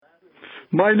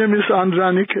My name is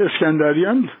Andranik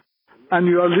Eskandarian, and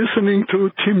you are listening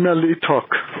to Team Melli Talk.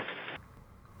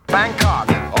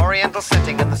 Bangkok, Oriental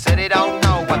setting, and the city don't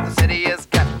know what the city is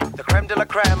getting. The creme de la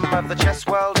creme of the chess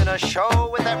world in a show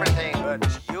with everything but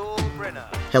Yul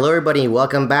Brynner. Hello everybody,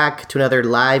 welcome back to another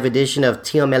live edition of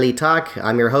Team Melli Talk.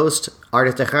 I'm your host,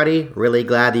 Ardith Techari. Really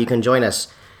glad that you can join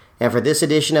us. And for this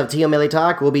edition of Team Melli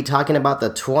Talk, we'll be talking about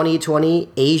the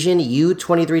 2020 Asian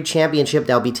U23 Championship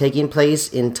that will be taking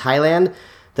place in Thailand.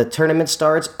 The tournament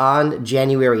starts on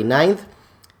January 9th.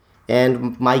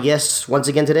 And my guests once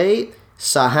again today,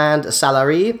 Sahand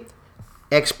Salari,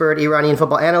 expert Iranian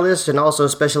football analyst and also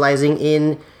specializing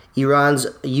in Iran's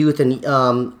youth and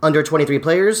under 23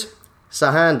 players.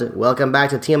 Sahand, welcome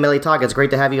back to Team Melli Talk. It's great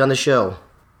to have you on the show.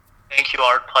 Thank you,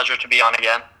 Art. Pleasure to be on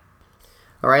again.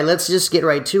 All right, let's just get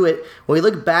right to it. When we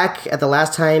look back at the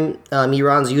last time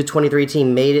Iran's U23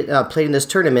 team played in this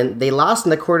tournament, they lost in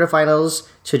the quarterfinals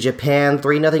to Japan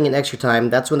 3-0 in extra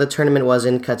time. That's when the tournament was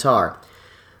in Qatar.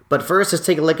 But first, let's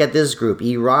take a look at this group.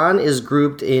 Iran has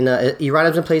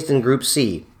been placed in Group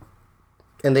C,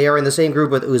 and they are in the same group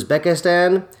with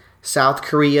Uzbekistan, South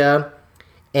Korea,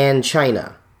 and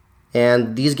China.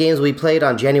 And these games will be played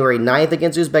on January 9th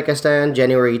against Uzbekistan,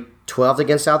 January 12th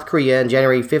against South Korea, and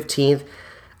January 15th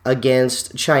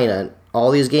against China. All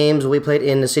these games will be played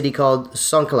in a city called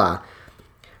Songkhla.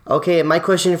 Okay, my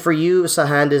question for you,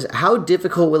 Sahand, is how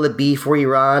difficult will it be for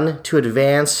Iran to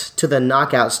advance to the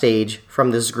knockout stage from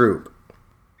this group?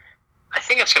 I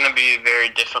think it's going to be a very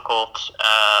difficult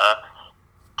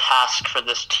task for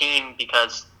this team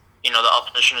because, the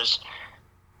opposition is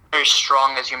very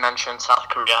strong. As you mentioned, South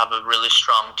Korea have a really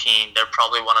strong team. They're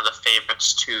probably one of the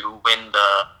favorites to win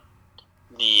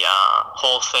the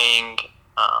whole thing.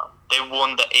 They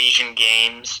won the Asian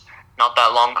Games not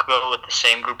that long ago with the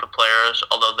same group of players,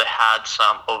 although they had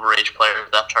some overage players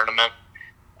that tournament.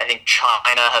 I think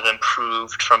China have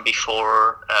improved from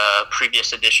before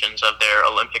previous editions of their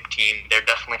Olympic team. They're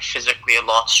definitely physically a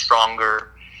lot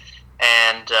stronger.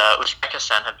 And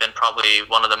Uzbekistan have been probably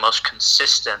one of the most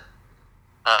consistent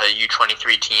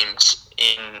U23 teams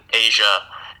in Asia.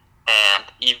 And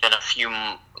even a few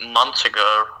months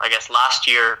ago, I guess last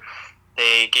year,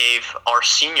 they gave our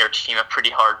senior team a pretty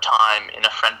hard time in a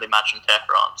friendly match in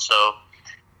Tehran. So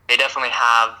they definitely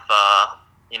have,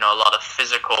 a lot of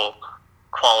physical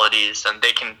qualities, and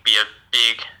they can be a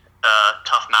big,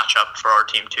 tough matchup for our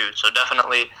team too. So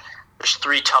definitely, there's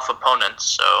three tough opponents.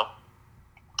 So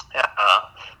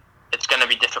it's going to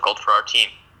be difficult for our team.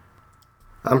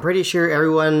 I'm pretty sure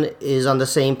everyone is on the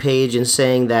same page in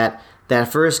saying that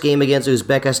first game against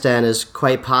Uzbekistan is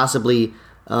quite possibly,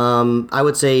 I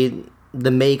would say, the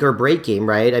make or break game,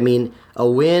 right? I mean, a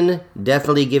win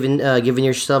definitely giving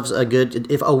yourselves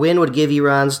if a win would give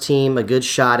Iran's team a good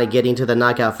shot at getting to the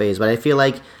knockout phase. But I feel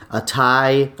like a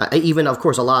tie, even of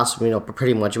course a loss,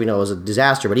 pretty much was a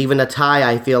disaster. But even a tie,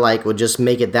 I feel like would just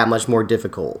make it that much more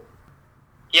difficult.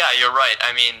 Yeah, you're right.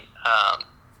 I mean,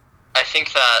 I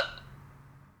think that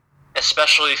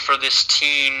especially for this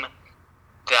team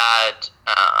that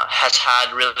has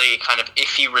had really kind of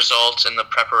iffy results in the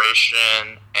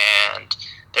preparation, and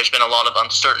there's been a lot of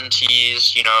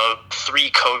uncertainties. 3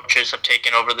 coaches have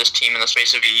taken over this team in the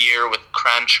space of a year with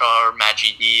Kranjčar,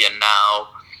 Majidi, and now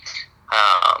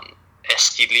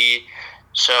Estili.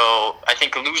 So I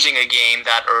think losing a game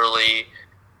that early,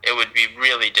 it would be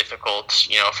really difficult,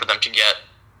 for them to get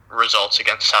results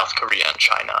against South Korea and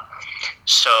China.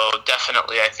 So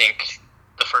definitely I think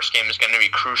the first game is going to be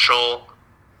crucial.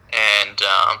 And,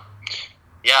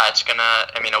 it's going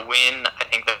to, a win, I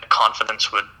think the confidence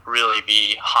would really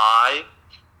be high.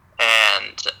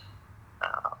 And,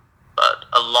 but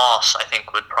a loss, I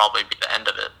think, would probably be the end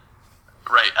of it,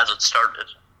 right as it started.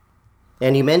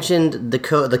 And you mentioned the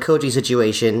coaching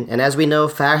situation. And as we know,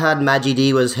 Farhad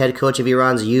Majidi was head coach of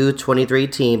Iran's U23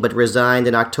 team, but resigned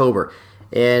in October.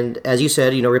 And as you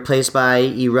said, replaced by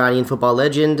Iranian football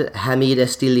legend Hamid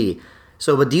Estili.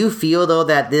 So, but do you feel, though,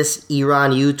 that this Iran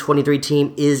U23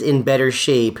 team is in better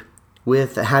shape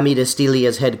with Hamid Estili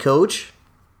as head coach?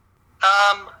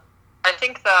 I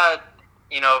think that,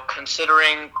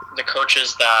 considering the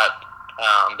coaches that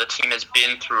the team has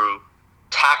been through,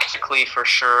 tactically for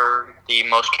sure, the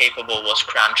most capable was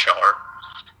Kranjčar.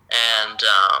 And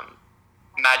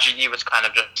Majidi was kind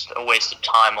of just a waste of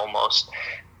time almost.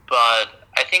 But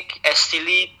I think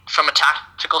Estili, from a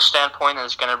tactical standpoint,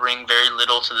 is going to bring very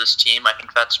little to this team. I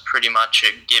think that's pretty much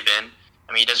a given.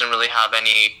 He doesn't really have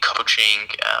any coaching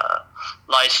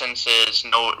licenses,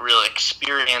 no real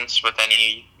experience with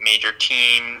any major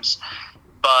teams.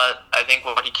 But I think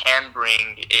what he can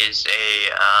bring is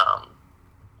a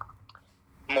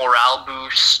morale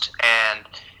boost and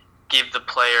give give the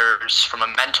players, from a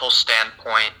mental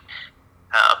standpoint,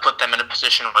 put them in a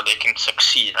position where they can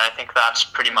succeed. And I think that's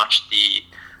pretty much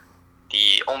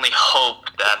the only hope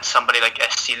that somebody like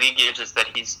Estili gives, is that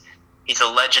he's a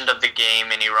legend of the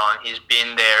game in Iran. He's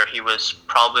been there. He was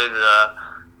probably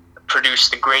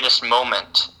produced the greatest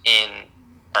moment in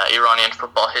Iranian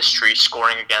football history,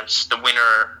 scoring against the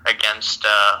winner against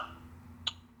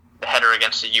the header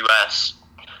against the U.S.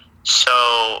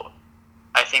 So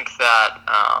I think that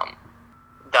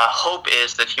the hope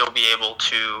is that he'll be able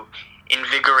to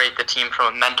invigorate the team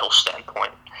from a mental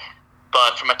standpoint.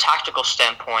 But from a tactical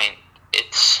standpoint,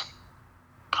 it's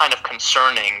kind of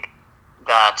concerning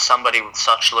that somebody with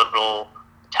such little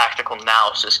tactical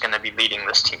nous is going to be leading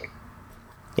this team.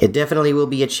 It definitely will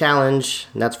be a challenge,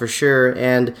 that's for sure.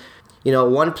 And,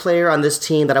 one player on this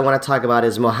team that I want to talk about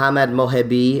is Mohammad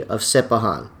Mohebi of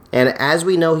Sepahan. And as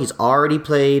we know, he's already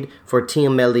played for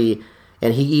Team Melli,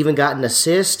 and he even got an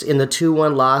assist in the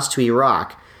 2-1 loss to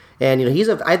Iraq. And,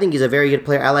 I think he's a very good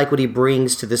player. I like what he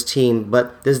brings to this team.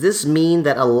 But does this mean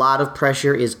that a lot of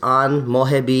pressure is on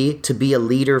Mohebi to be a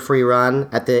leader for Iran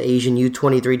at the Asian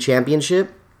U23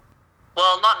 Championship?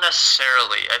 Well, not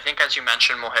necessarily. I think, as you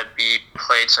mentioned, Mohebi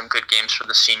played some good games for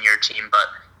the senior team, but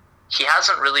he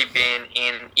hasn't really been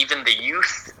in even the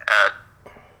youth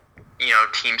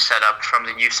team setup, from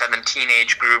the U17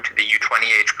 age group to the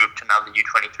U20 age group to now the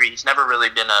U23. He's never really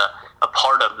been a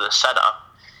part of the setup.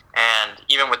 And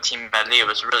even with Team Melli, it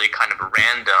was really kind of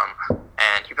random.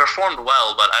 And he performed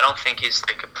well, but I don't think he's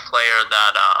like a player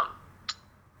that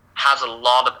has a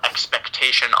lot of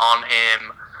expectation on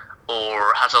him,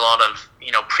 or has a lot of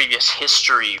previous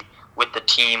history with the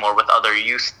team or with other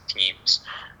youth teams.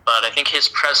 But I think his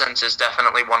presence is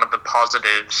definitely one of the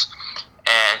positives,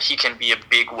 and he can be a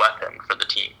big weapon for the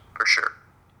team, for sure.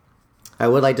 I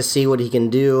would like to see what he can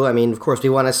do. I mean, of course, we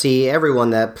want to see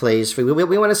everyone that plays. We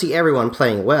want to see everyone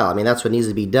playing well. I mean, that's what needs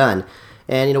to be done.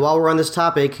 And, while we're on this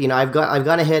topic, I've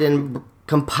gone ahead and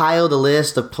compiled a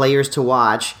list of players to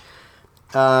watch.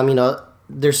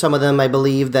 There's some of them, I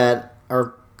believe, that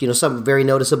are, some very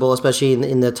noticeable, especially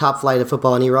in the top flight of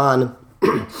football in Iran.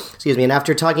 Excuse me. And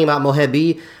after talking about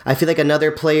Mohebi, I feel like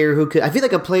a player who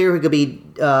could be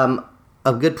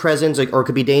a good presence or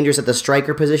could be dangerous at the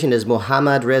striker position is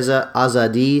Mohammad Reza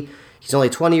Azadi. He's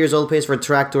only 20 years old, plays for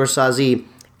Traktor Sazi.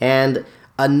 And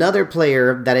another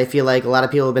player that I feel like a lot of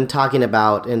people have been talking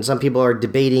about, and some people are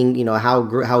debating, how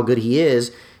good he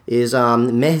is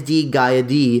Mehdi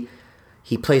Gayedi.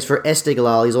 He plays for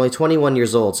Esteghlal. He's only 21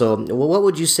 years old. So what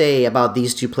would you say about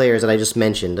these two players that I just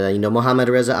mentioned? Mohammad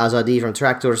Reza Azadi from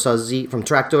Traktor Sazi,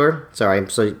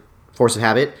 Force of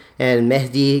Habit, and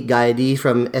Mehdi Gayedi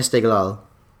from Esteghlal.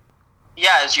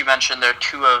 Yeah, as you mentioned, they're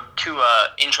two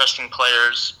interesting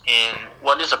players in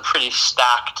what is a pretty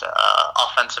stacked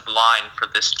offensive line for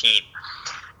this team.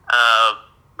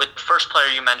 With the first player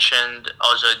you mentioned,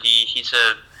 Azadi, he's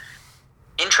an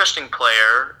interesting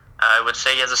player. I would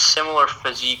say he has a similar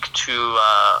physique to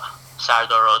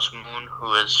Sardar Azmoun,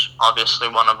 who is obviously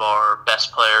one of our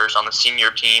best players on the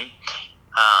senior team.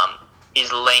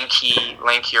 He's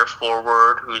lankier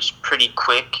forward, who's pretty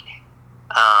quick.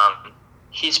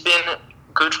 He's been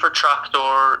good for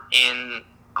Traktor in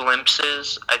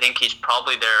glimpses. I think he's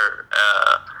probably their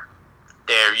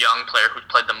young player who's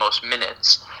played the most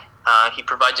minutes. He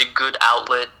provides a good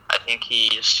outlet. I think he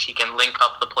can link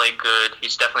up the play good.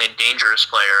 He's definitely a dangerous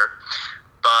player,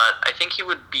 but I think he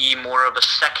would be more of a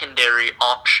secondary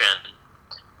option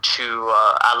to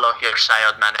Allahir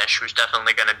Sayed Manesh, who's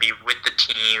definitely going to be with the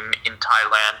team in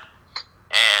Thailand.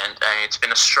 And it's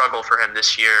been a struggle for him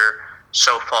this year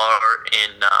so far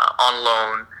on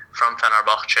loan from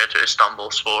Fenerbahce to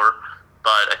Istanbulspor.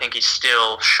 But I think he's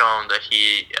still shown that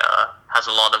he has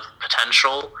a lot of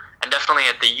potential. And definitely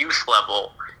at the youth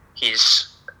level, he's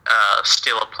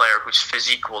still a player whose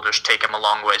physique will just take him a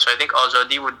long way. So I think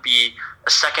Azadi would be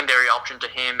a secondary option to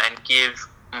him and give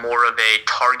more of a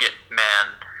target man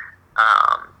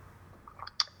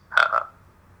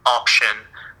option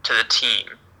to the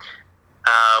team.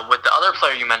 With the other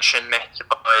player you mentioned, Mehdi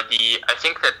Gayedi, I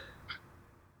think that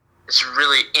it's a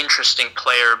really interesting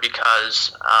player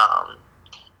because,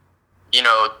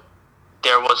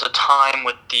 there was a time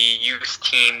with the youth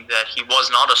team that he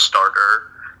was not a starter.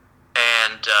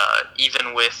 And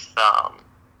even with,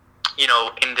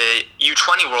 in the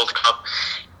U20 World Cup,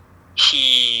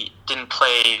 he didn't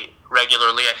play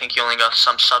regularly. I think he only got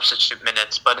some substitute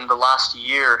minutes. But in the last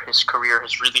year, his career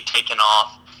has really taken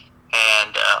off.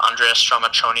 And Andreas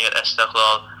Stramaccioni at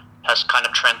Esteghlal has kind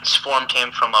of transformed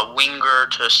him from a winger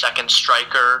to a second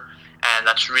striker. and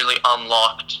that's really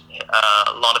unlocked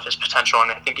a lot of his potential,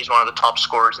 and I think he's one of the top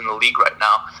scorers in the league right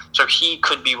now. So he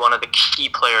could be one of the key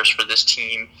players for this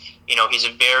team. He's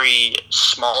a very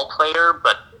small player,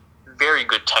 but very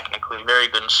good technically, very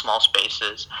good in small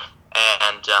spaces,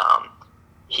 and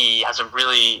he has a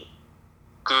really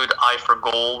good eye for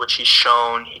goal, which he's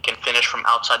shown. He can finish from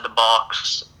outside the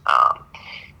box.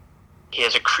 He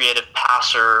has a creative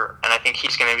passer, and I think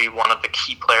he's going to be one of the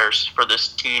key players for this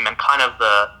team, and kind of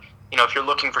if you're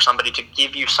looking for somebody to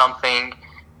give you something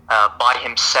by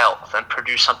himself and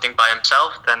produce something by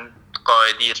himself, then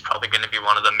Qaedi is probably going to be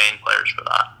one of the main players for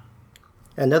that.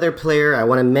 Another player I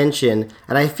want to mention,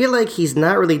 and I feel like he's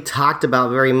not really talked about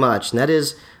very much, and that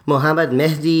is Mohamed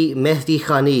Mehdi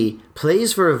Khani,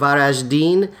 plays for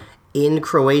Varaždin in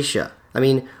Croatia. I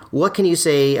mean, what can you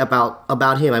say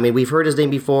about him? I mean, we've heard his name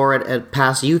before at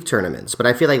past youth tournaments, but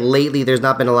I feel like lately there's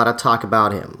not been a lot of talk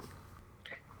about him.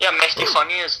 Yeah, Mehdi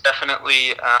Khani is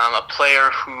definitely a player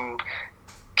who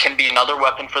can be another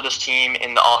weapon for this team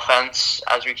in the offense.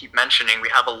 As we keep mentioning, we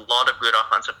have a lot of good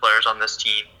offensive players on this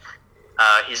team.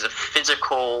 He's a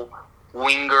physical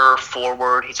winger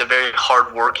forward. He's a very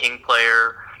hard-working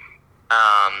player.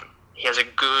 He has a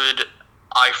good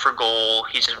eye for goal.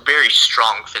 He's very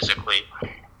strong physically.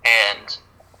 And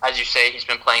as you say, he's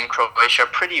been playing Croatia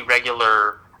pretty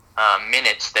regular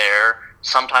minutes there,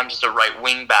 sometimes as a right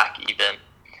wing back even.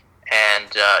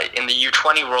 And in the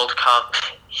U20 World Cup,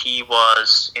 he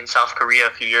was in South Korea a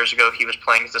few years ago. He was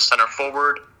playing as a center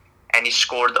forward, and he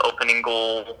scored the opening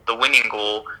goal, the winning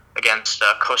goal, against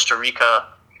Costa Rica.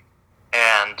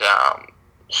 And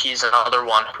he's another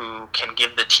one who can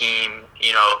give the team,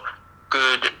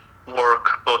 good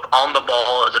work both on the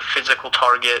ball as a physical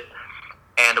target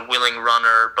and a willing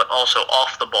runner, but also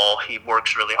off the ball, he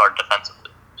works really hard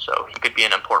defensively. So he could be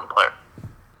an important player.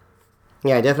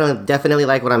 Yeah, I definitely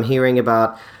like what I'm hearing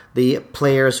about the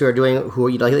players who are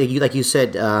like you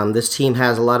said, this team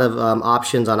has a lot of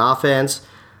options on offense.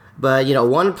 But,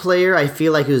 one player I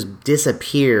feel like who's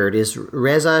disappeared is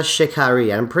Reza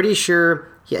Shekhari. I'm pretty sure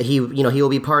he will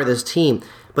be part of this team.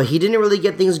 But he didn't really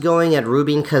get things going at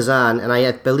Rubin Kazan, and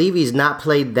I believe he's not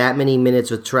played that many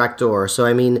minutes with Traktor. So,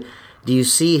 I mean, do you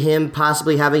see him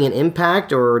possibly having an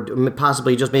impact, or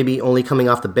possibly just maybe only coming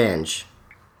off the bench?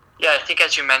 Yeah, I think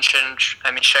as you mentioned,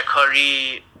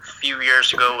 Shekhari a few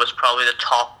years ago was probably the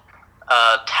top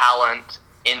talent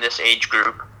in this age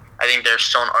group. I think there's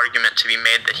still an argument to be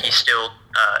made that he still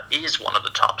is one of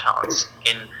the top talents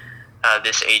in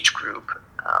this age group.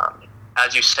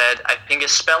 As you said, I think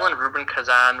his spell in Rubin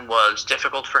Kazan was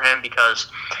difficult for him because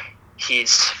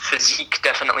his physique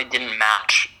definitely didn't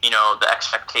match, the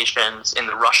expectations in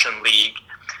the Russian league,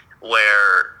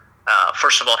 where,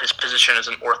 first of all, his position as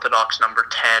an orthodox number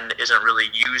 10 isn't really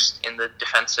used in the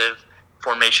defensive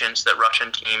formations that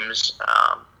Russian teams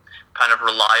kind of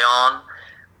rely on.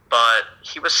 But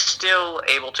he was still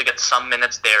able to get some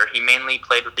minutes there. He mainly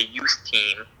played with the youth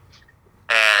team,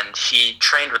 and he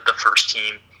trained with the first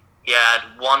team. He had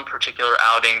one particular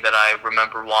outing that I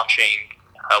remember watching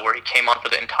where he came on for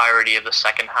the entirety of the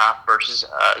second half versus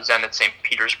Zenit St.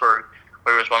 Petersburg,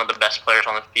 where he was one of the best players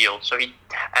on the field.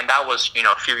 And that was,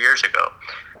 a few years ago.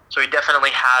 So he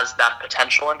definitely has that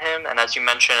potential in him. And as you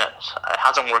mentioned, it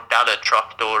hasn't worked out at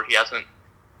Traktor.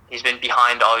 He's been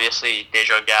behind, obviously,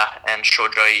 Dejagah and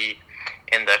Shojai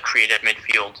in the creative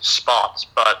midfield spots.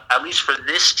 But at least for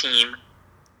this team,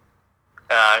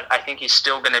 I think he's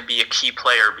still going to be a key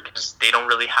player because they don't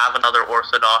really have another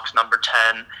orthodox number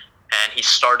 10. And he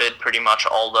started pretty much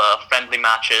all the friendly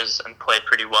matches and played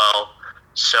pretty well.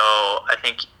 So I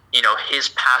think, his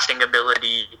passing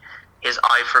ability, his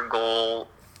eye for goal,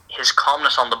 his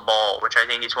calmness on the ball, which I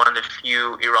think is one of the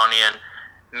few Iranian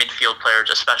midfield players,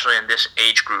 especially in this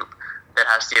age group, that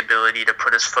has the ability to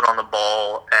put his foot on the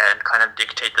ball and kind of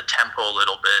dictate the tempo a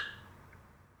little bit.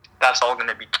 That's all going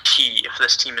to be key if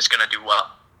this team is going to do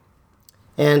well.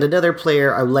 And another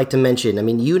player I would like to mention,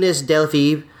 Younes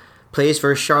Delfi plays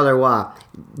for Charleroi.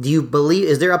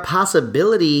 Is there a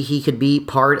possibility he could be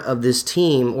part of this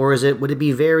team, or would it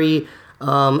be very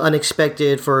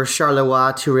unexpected for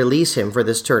Charleroi to release him for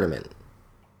this tournament?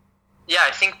 Yeah,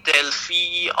 I think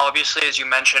Delphi, obviously, as you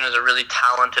mentioned, is a really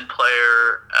talented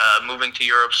player, moving to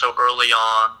Europe so early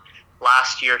on.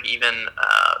 Last year, he even,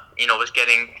 was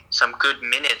getting some good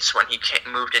minutes when he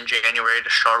moved in January to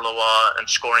Charleroi and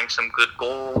scoring some good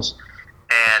goals.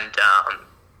 And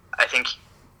I think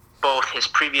both his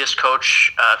previous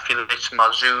coach, Felix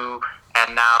Mazou,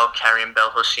 and now Karim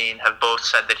Belhossein have both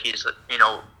said that he's, a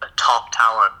top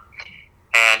talent.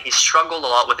 And he struggled a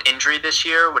lot with injury this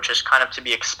year, which is kind of to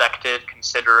be expected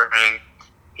considering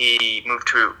he moved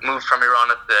from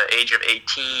Iran at the age of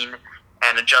 18.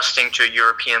 and adjusting to a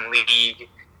European league,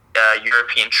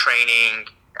 European training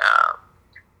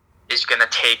is going to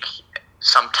take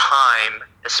some time,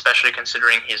 especially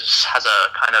considering he has a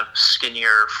kind of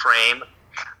skinnier frame.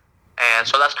 And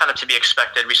so that's kind of to be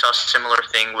expected. We saw a similar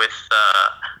thing with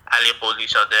Ali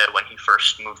Qolizadeh when he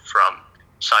first moved from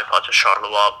Saipa to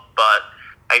Charleroi. But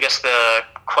I guess the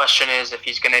question is if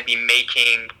he's going to be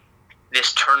making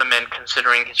this tournament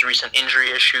considering his recent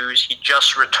injury issues. He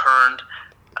just returned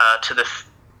to the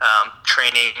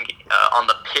training on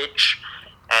the pitch,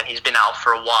 and he's been out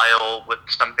for a while with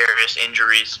some various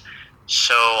injuries.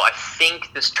 So I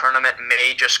think this tournament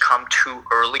may just come too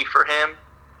early for him,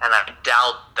 and I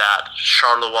doubt that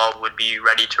Charleroi would be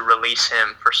ready to release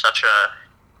him for such a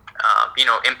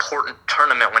important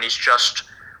tournament when he's just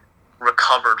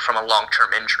recovered from a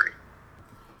long-term injury.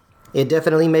 It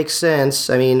definitely makes sense.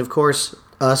 I mean, of course,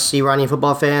 us Iranian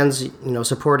football fans,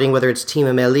 supporting whether it's Team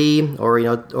Melli or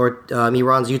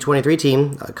Iran's U23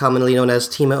 team, commonly known as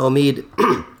Team Omid,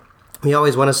 we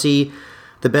always want to see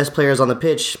the best players on the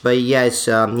pitch. But yes,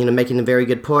 making very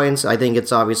good points. I think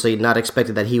it's obviously not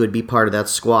expected that he would be part of that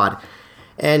squad.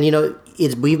 And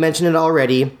we've mentioned it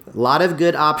already. A lot of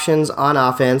good options on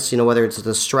offense. Whether it's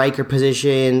the striker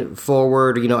position,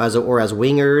 forward, as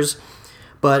wingers.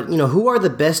 But, who are the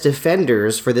best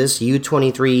defenders for this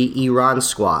U23 Iran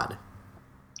squad?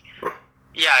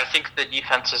 Yeah, I think the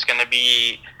defense is going to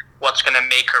be what's going to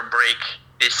make or break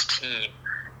this team.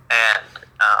 And,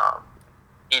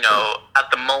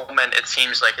 at the moment, it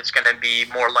seems like it's going to be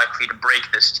more likely to break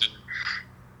this team.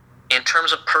 In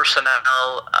terms of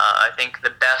personnel, I think the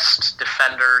best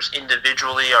defenders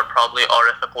individually are probably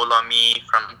Aref Gholami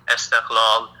from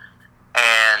Esteghlal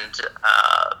and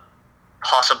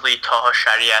possibly Taha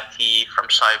Shariati from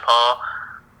Saipa,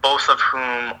 both of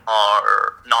whom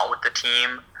are not with the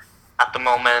team at the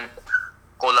moment.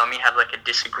 Gholami had a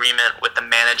disagreement with the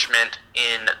management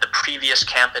in the previous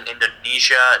camp in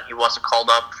Indonesia. He wasn't called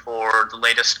up for the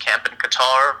latest camp in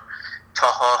Qatar.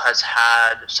 Taha has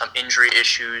had some injury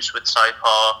issues with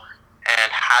Saipa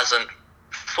and hasn't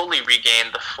fully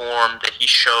regained the form that he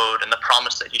showed and the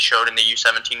promise that he showed in the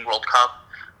U17 World Cup,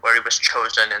 where he was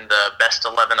chosen in the best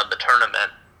 11 of the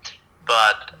tournament.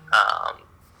 But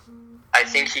I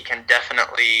think he can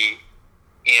definitely,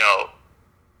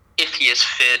 if he is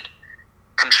fit,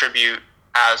 contribute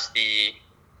as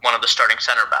one of the starting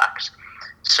center backs.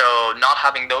 So not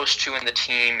having those two in the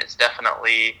team is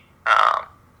definitely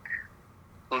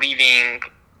leaving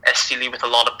Estili with a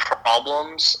lot of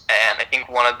problems. And I think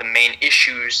one of the main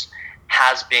issues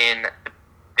has been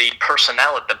the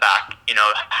personnel at the back.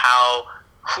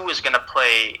 Who is going to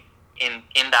play in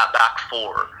that back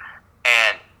four.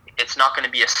 And it's not going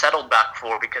to be a settled back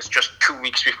four because just 2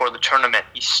 weeks before the tournament,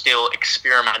 he's still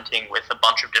experimenting with a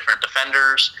bunch of different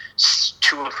defenders,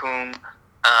 two of whom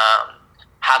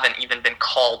haven't even been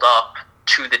called up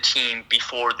to the team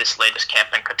before this latest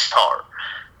camp in Qatar.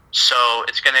 So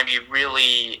it's going to be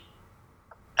really,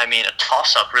 a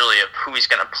toss-up really of who he's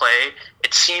going to play.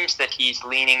 It seems that he's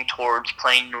leaning towards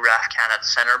playing Nouraf Khan at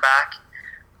center back,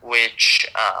 which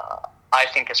I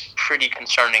think is pretty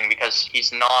concerning because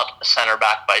he's not a center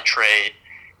back by trade,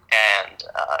 and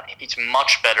he's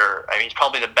much better. He's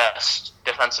probably the best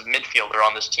defensive midfielder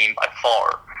on this team by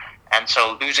far. And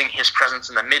so losing his presence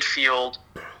in the midfield,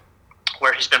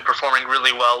 where he's been performing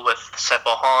really well with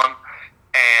Sepahan,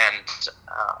 and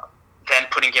then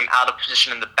putting him out of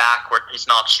position in the back where he's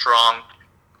not strong,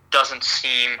 doesn't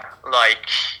seem like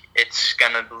it's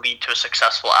going to lead to a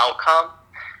successful outcome.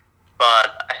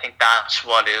 But I think that's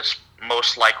what is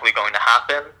most likely going to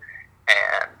happen.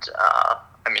 And,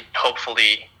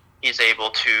 hopefully he's able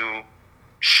to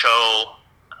show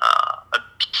a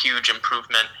huge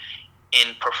improvement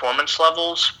in performance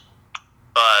levels.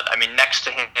 But, next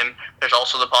to him, there's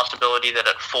also the possibility that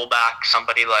at fullback,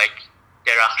 somebody like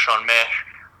Derakhshan Mehr,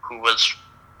 who was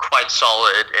quite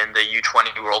solid in the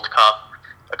U20 World Cup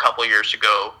a couple years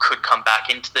ago, could come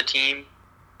back into the team.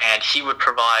 And he would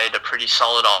provide a pretty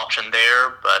solid option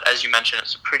there. But as you mentioned,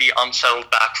 it's a pretty unsettled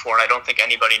back four, and I don't think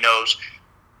anybody knows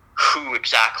who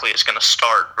exactly is going to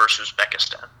start versus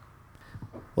Uzbekistan.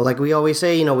 Well, like we always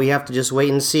say, we have to just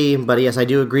wait and see. But yes, I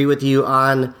do agree with you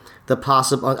on the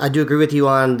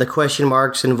question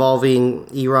marks involving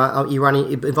Iran's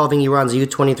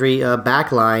U23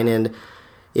 backline, and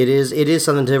it is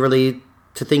something to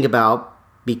think about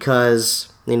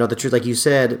because the truth, like you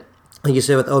said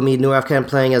with Omid Nouraf Khan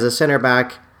playing as a center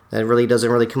back, that really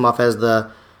doesn't really come off as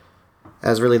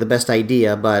really the best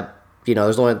idea. But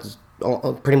there's only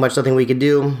pretty much nothing we can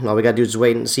do. All we got to do is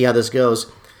wait and see how this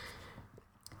goes.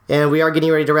 And we are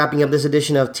getting ready to wrapping up this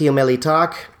edition of Tio Melli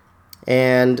Talk.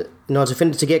 And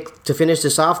to finish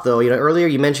this off though, earlier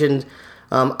you mentioned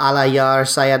Al-Ayyar,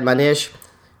 Sayyad Manish,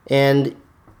 and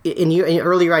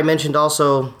earlier I mentioned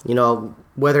also,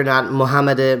 whether or not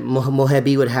Mohamed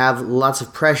Mohebi would have lots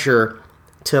of pressure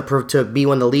to be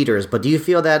one of the leaders. But do you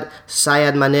feel that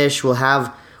Sayyad Manish will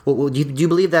have? Do you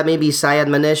believe that maybe Sayyad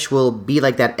Manish will be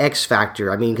like that X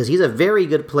factor? I mean, because he's a very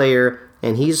good player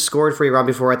and he's scored for Iran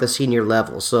before at the senior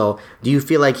level. So, do you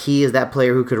feel like he is that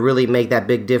player who could really make that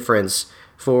big difference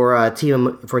for Team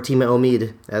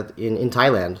Omid in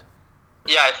Thailand?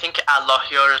 Yeah, I think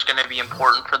Al-Ayyar is going to be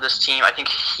important for this team. I think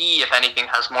he, if anything,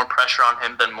 has more pressure on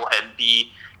him than Mohebi,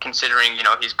 considering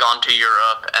he's gone to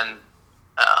Europe and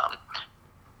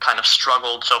kind of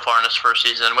struggled so far in his first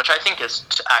season, which I think is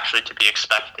actually to be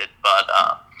expected. But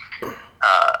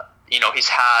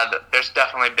there's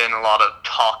definitely been a lot of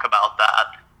talk about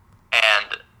that,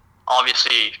 and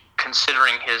obviously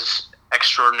considering his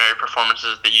extraordinary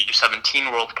performances at the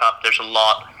U17 World Cup, there's a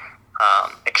lot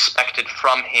expected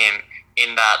from him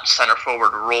in that center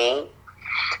forward role.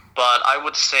 But I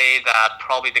would say that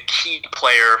probably the key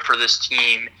player for this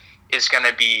team is going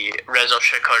to be Reza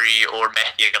Shekari or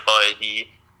Mehdi Ghaedi,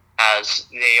 as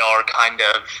they are kind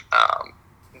of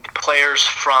players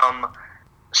from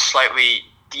slightly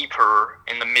deeper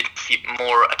in the midfield,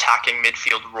 more attacking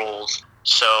midfield roles.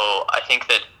 So I think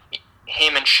that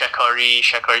him and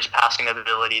Shekari's passing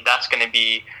ability, that's going to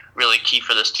be really key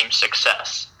for this team's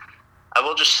success. I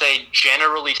will just say,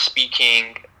 generally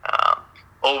speaking,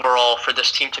 overall, for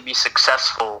this team to be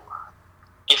successful,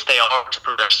 if they are to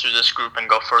progress through this group and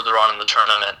go further on in the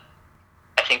tournament,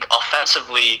 I think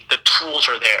offensively, the tools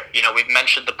are there. We've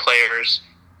mentioned the players.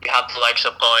 You have the likes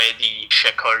of Ghaedi,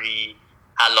 Shekari,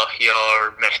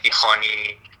 Al-Ayyar, Mehdi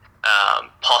Khani,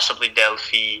 possibly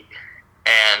Delphi,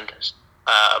 and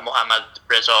Mohammad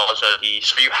Reza Azadi.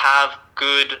 So you have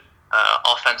good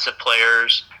offensive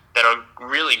players that are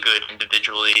really good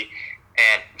individually.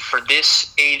 And for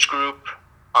this age group,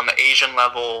 on the Asian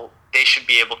level, they should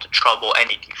be able to trouble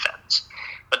any defense.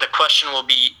 But the question will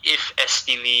be if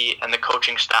Estili and the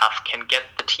coaching staff can get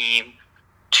the team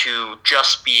to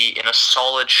just be in a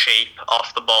solid shape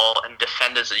off the ball and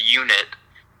defend as a unit,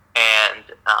 and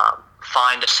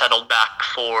find a settled back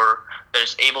four that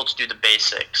is able to do the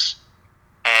basics.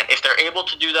 And if they're able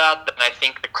to do that, then I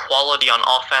think the quality on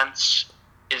offense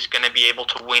is going to be able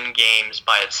to win games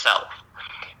by itself.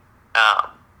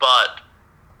 But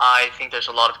I think there's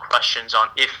a lot of questions on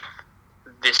if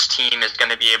this team is going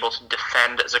to be able to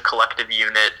defend as a collective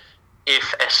unit, if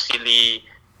Estili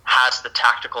has the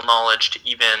tactical knowledge to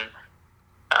even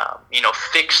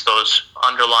fix those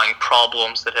underlying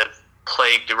problems that have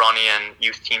plagued Iranian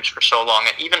youth teams for so long,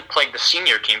 and even plagued the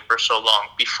senior team for so long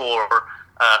before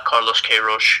Carlos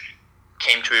Queiroz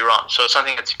came to Iran. So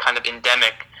something that's kind of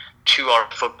endemic to our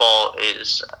football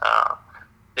is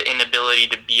the inability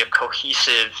to be a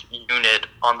cohesive unit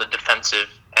on the defensive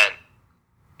end.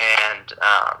 And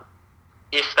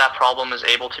if that problem is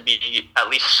able to be at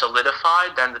least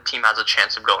solidified, then the team has a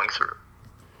chance of going through.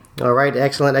 All right,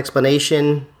 excellent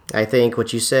explanation. I think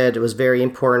what you said was very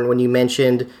important when you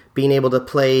mentioned being able to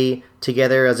play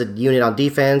together as a unit on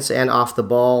defense and off the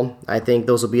ball. I think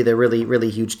those will be the really, really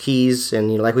huge keys.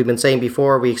 And like we've been saying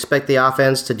before, we expect the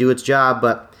offense to do its job,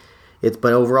 but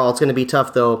overall it's going to be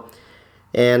tough though.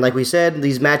 And like we said,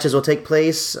 these matches will take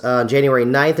place January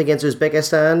 9th against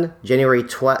Uzbekistan, January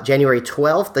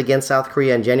 12th against South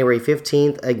Korea, and January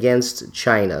 15th against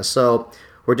China. So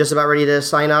we're just about ready to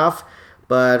sign off.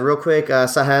 But real quick,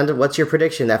 Sahand, what's your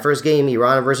prediction? That first game,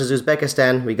 Iran versus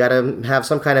Uzbekistan, we got to have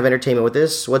some kind of entertainment with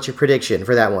this. What's your prediction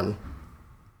for that one?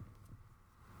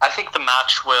 I think the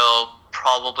match will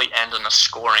probably end in a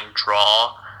scoring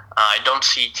draw. I don't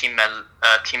see Team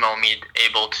Omid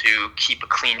able to keep a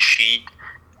clean sheet.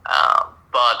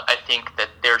 But I think that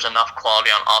there's enough quality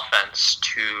on offense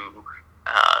to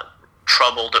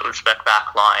trouble the Uzbek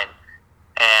back line.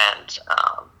 And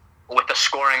with a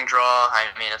scoring draw, I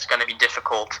mean, it's going to be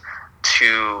difficult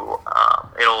to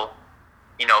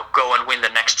go and win the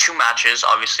next two matches,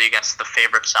 obviously against the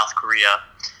favorite South Korea.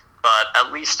 But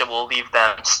at least it will leave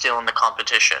them still in the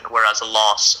competition, whereas a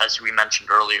loss, as we mentioned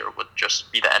earlier, would just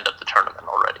be the end of the tournament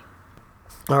already.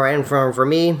 All right, and for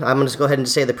me, I'm going to just go ahead and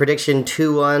say the prediction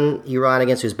 2-1 Iran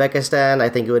against Uzbekistan. I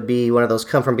think it would be one of those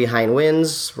come-from-behind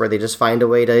wins where they just find a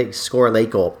way to score a late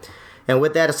goal. And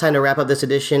with that, it's time to wrap up this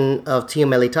edition of Team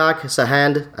Melli Talk.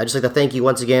 Sahand, I'd just like to thank you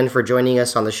once again for joining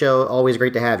us on the show. Always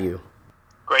great to have you.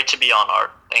 Great to be on,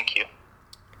 Art. Thank you.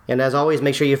 And as always,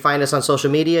 make sure you find us on social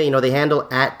media. You know the handle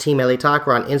at Team Melli Talk.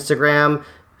 We're on Instagram,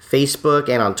 Facebook,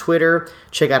 and on Twitter.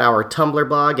 Check out our Tumblr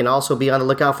blog and also be on the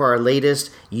lookout for our latest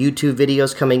YouTube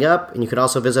videos coming up. And you can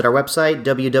also visit our website,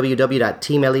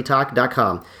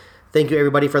 www.teamelitalk.com. Thank you,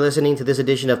 everybody, for listening to this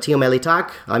edition of Team Eli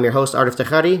Talk. I'm your host, Arif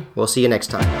Takhari. We'll see you next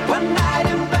time. One night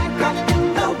in Bangkok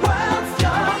in the world's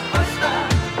blockbuster.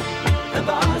 The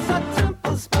bars are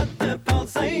temples, but the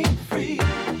pulse ain't free.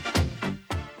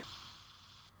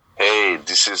 Hey,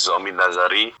 this is Omi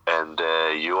Nazari, and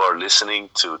you are listening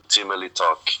to Team Eli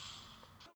Talk.